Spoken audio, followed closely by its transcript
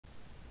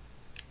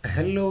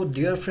Hello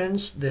dear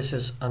friends, this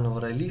is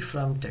Anwar Ali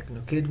from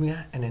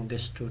Technocademia, and in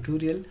this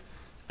tutorial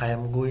I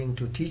am going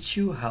to teach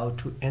you how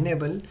to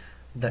enable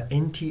the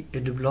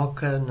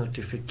anti-adblocker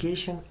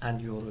notification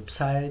on your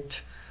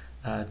website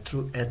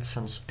through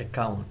Adsense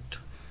account.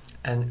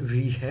 And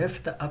we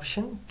have the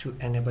option to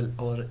enable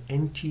our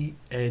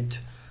anti-ad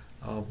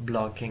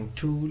blocking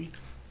tool,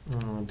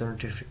 the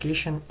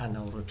notification on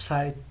our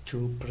website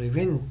to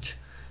prevent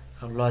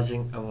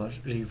losing our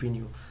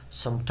revenue.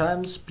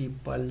 Sometimes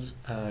people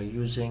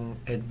using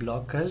ad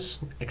blockers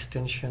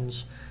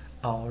extensions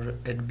or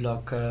ad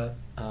blocker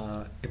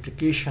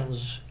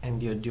applications in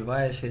their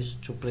devices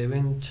to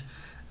prevent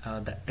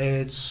the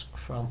ads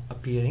from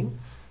appearing.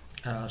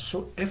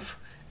 So if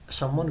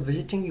someone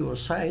visiting your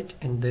site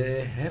and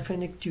they have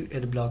an active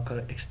ad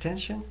blocker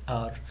extension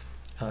or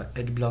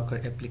ad blocker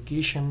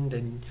application,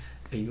 then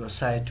your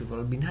site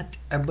will be not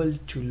able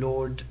to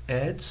load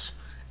ads,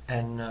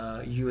 and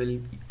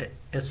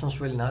Adsense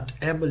will not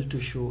able to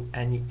show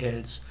any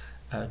ads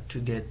to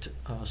that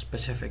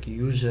specific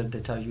user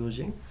that are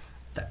using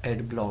the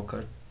ad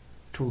blocker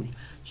tool.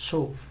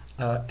 So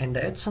in the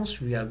Adsense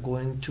we are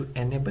going to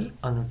enable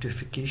a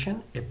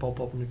notification, a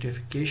pop-up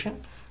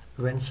notification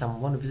when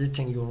someone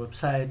visiting your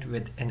website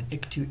with an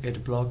active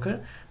ad blocker.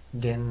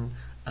 Then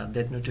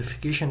that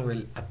notification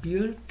will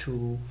appear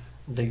to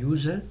the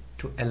user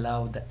to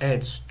allow the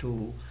ads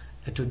to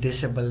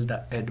disable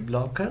the ad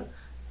blocker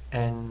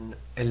and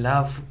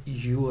allow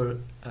your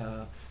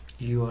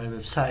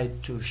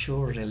website to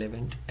show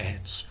relevant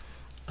ads.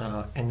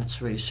 And it's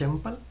very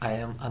simple. I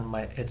am on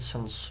my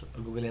Adsense,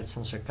 Google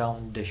Adsense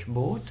account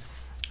dashboard.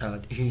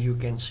 Here you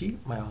can see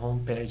my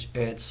home page,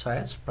 ad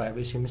sites,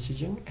 privacy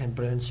messaging, and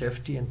brand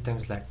safety, and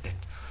things like that.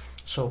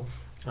 So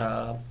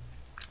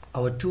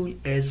our tool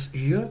is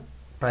here,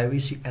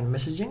 privacy and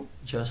messaging.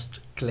 Just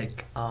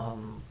click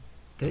on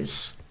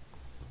this.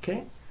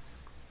 Okay.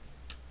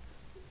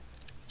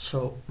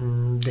 So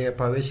their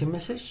privacy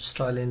message,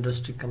 style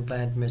industry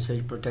compliant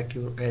message, protect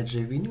your ads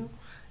revenue,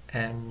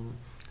 and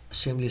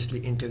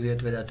seamlessly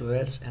integrate with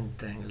AdWords and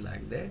things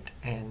like that.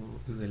 And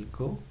we will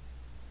go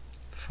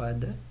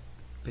further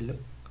below,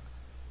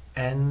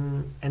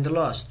 and in the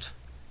last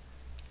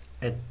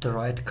at the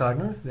right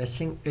corner we are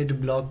seeing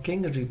ad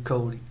blocking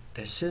recovery.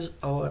 This is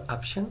our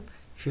option.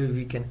 Here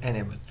we can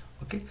enable.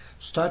 Okay,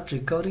 start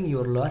recovering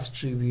your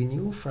lost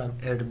revenue from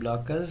ad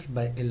blockers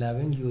by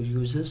allowing your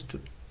users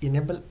to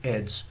enable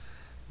ads.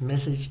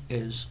 Message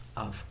is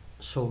off,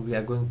 so we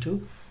are going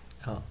to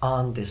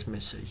on this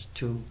message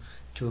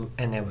to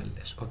enable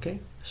this. Okay,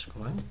 let's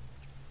go on.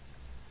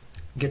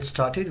 Get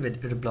started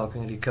with ad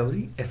blocking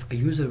recovery. If a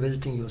user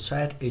visiting your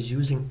site is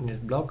using an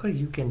ad blocker,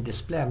 you can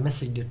display a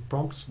message that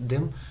prompts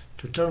them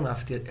to turn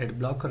off their ad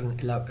blocker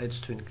and allow ads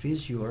to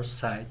increase your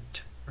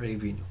site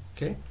revenue.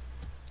 Okay,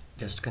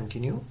 just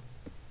continue.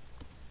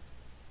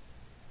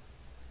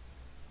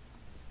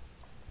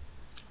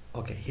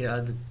 Okay, here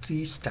are the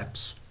 3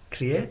 steps.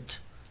 Create,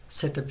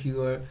 set up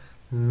your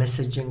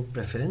messaging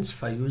preference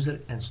for user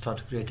and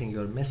start creating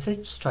your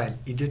message style.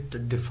 Edit the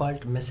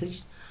default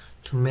message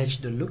to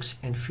match the looks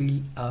and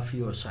feel of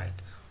your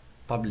site.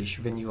 Publish.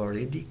 When you are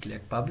ready,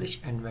 click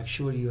publish and make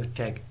sure your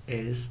tag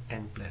is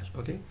in place.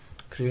 Okay,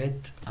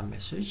 create a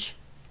message.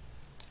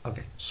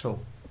 Okay,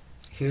 so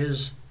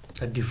here's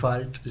the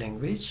default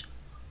language.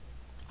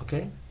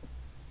 Okay,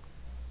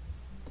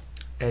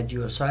 add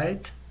your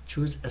site.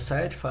 Choose a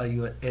site for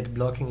your ad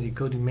blocking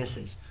recovery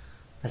message.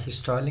 Message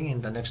styling in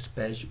the next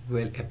page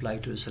will apply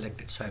to the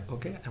selected site.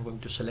 Okay, I'm going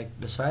to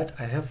select the site.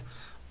 I have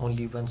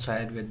only one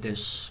site with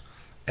this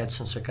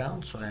Adsense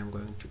account, so I am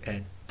going to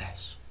add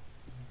this.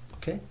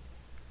 Okay,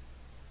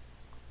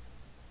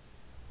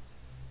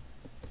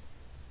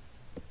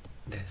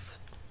 this.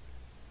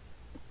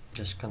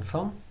 Just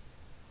confirm.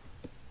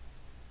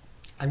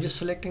 I'm just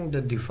selecting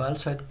the default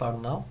site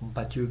part now,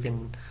 but you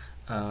can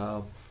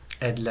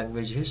add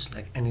languages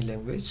like any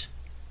language.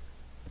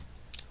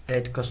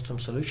 Add custom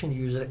solution.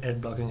 User ad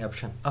blocking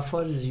option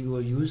offers your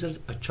users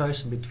a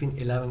choice between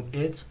allowing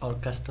ads or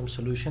custom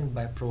solution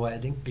by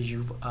providing a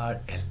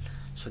URL.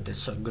 So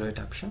that's a great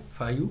option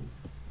for you.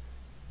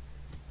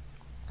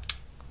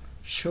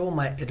 Show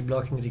my ad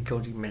blocking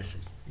recovery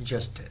message,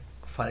 just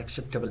for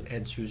acceptable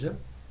ads user.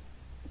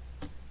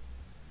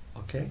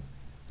 Okay,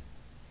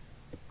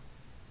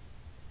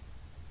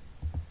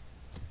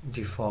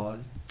 default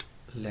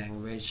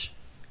language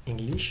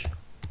English,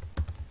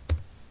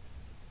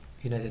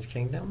 United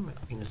Kingdom,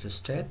 United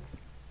States.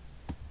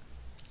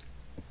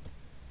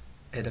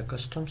 Add a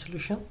custom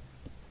solution.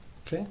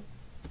 Okay,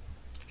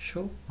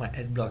 show my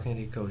ad blocking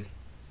recovery.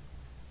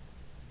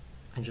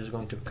 I'm just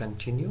going to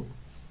continue.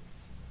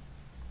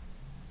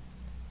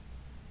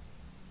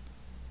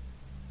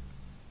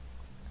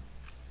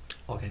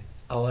 Okay,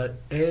 our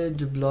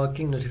ad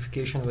blocking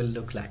notification will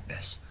look like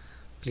this.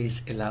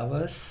 Please allow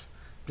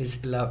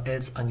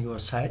ads on your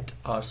site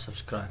or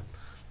subscribe.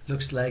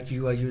 Looks like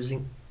you are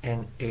using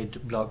an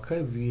ad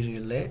blocker. We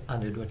rely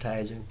on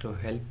advertising to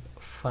help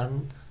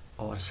fund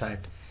our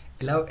site.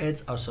 Allow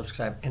ads or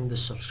subscribe. In the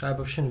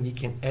subscribe option we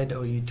can add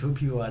our YouTube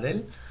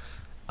URL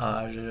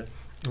or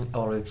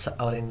or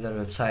website or in the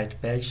website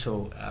page,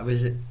 so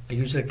a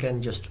user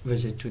can just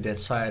visit to that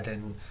site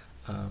and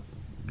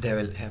they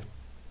will have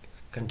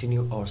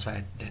continue our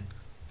site then.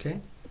 Okay,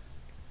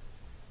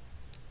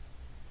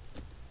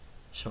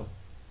 so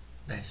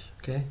that's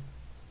okay.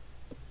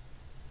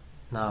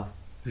 Now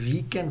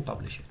we can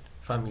publish it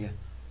from here.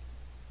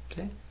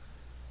 Okay,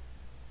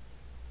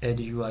 add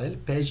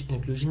URL, page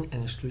inclusion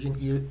and exclusion.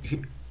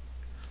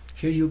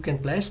 Here you can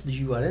place the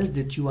URLs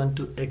that you want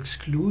to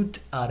exclude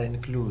or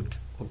include.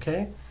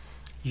 Okay,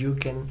 you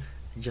can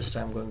just,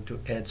 I'm going to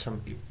add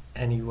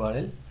any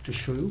URL to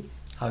show you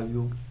how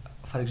you,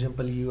 for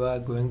example, you are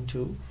going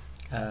to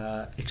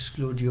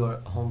exclude your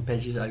home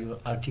pages or your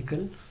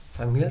article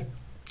from here.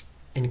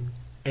 In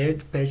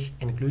add page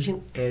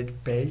inclusion,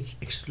 add page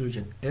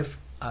exclusion. If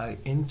I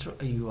enter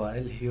a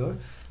URL here,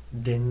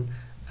 then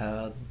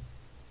that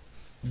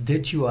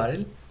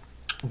URL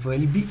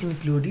will be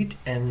included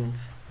and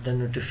the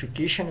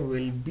notification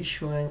will be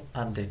showing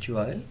on that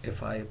URL.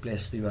 If I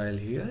place the URL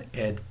here,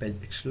 add page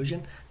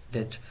exclusion,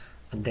 that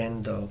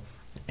then the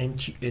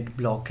anti-ad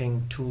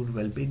blocking tool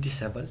will be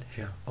disabled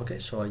here. Okay,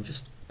 so I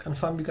just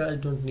confirm because I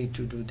don't need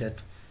to do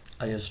that.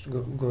 I just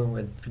going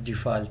with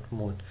default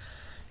mode.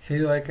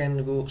 Here I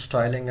can go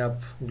styling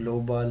up,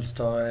 global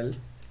style.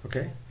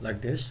 Okay,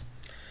 like this.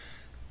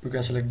 You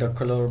can select the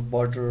color,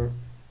 border,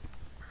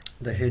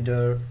 the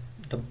header,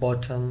 the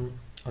button.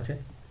 Okay,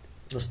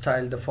 the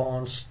style, the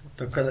fonts,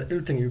 the color,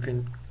 everything you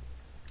can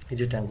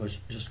edit. I'm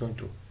just going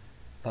to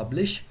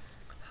publish.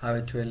 How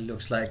it will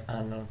looks like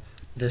on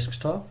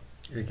desktop,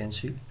 you can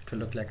see it will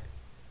look like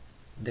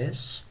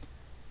this.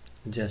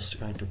 Just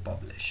going to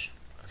publish.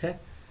 Okay,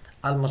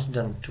 almost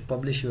done. To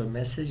publish your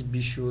message,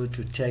 be sure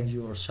to tag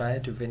your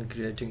site when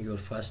creating your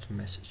first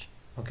message.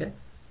 Okay,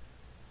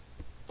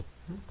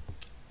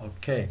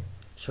 okay,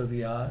 so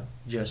we are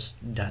just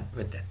done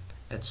with that.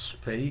 It's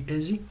very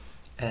easy,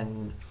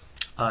 and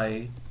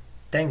I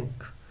think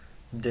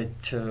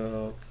that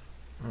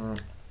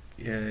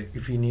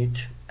if you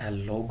need a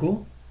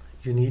logo,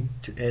 you need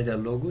to add a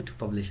logo to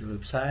publish your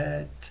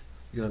website,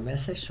 your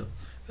message. So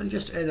we'll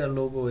just add a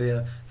logo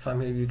here.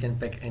 From here you can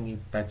pick any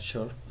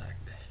picture like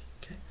that.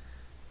 Okay,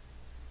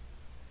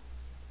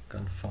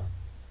 confirm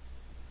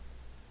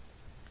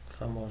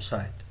from our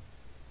site.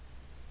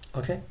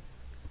 Okay,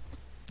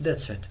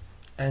 that's it,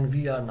 and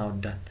we are now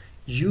done.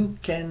 You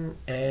can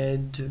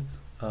add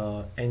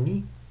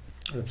any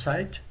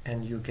website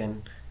and you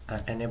can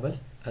enable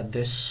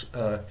this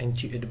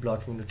anti-ad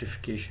blocking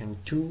notification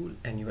tool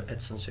and your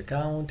AdSense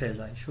account as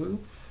I show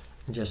you.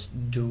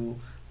 Just do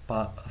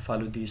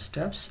follow these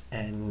steps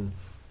and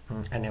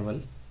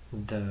enable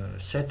the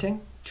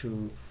setting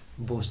to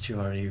boost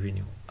your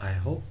revenue. I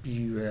hope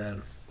you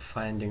are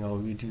finding our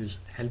videos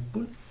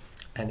helpful,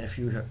 and if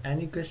you have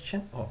any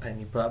question or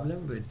any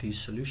problem with the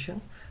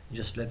solution,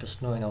 just let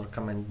us know in our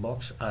comment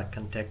box or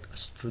contact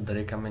us through the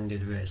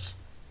recommended ways.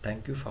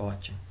 Thank you for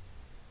watching.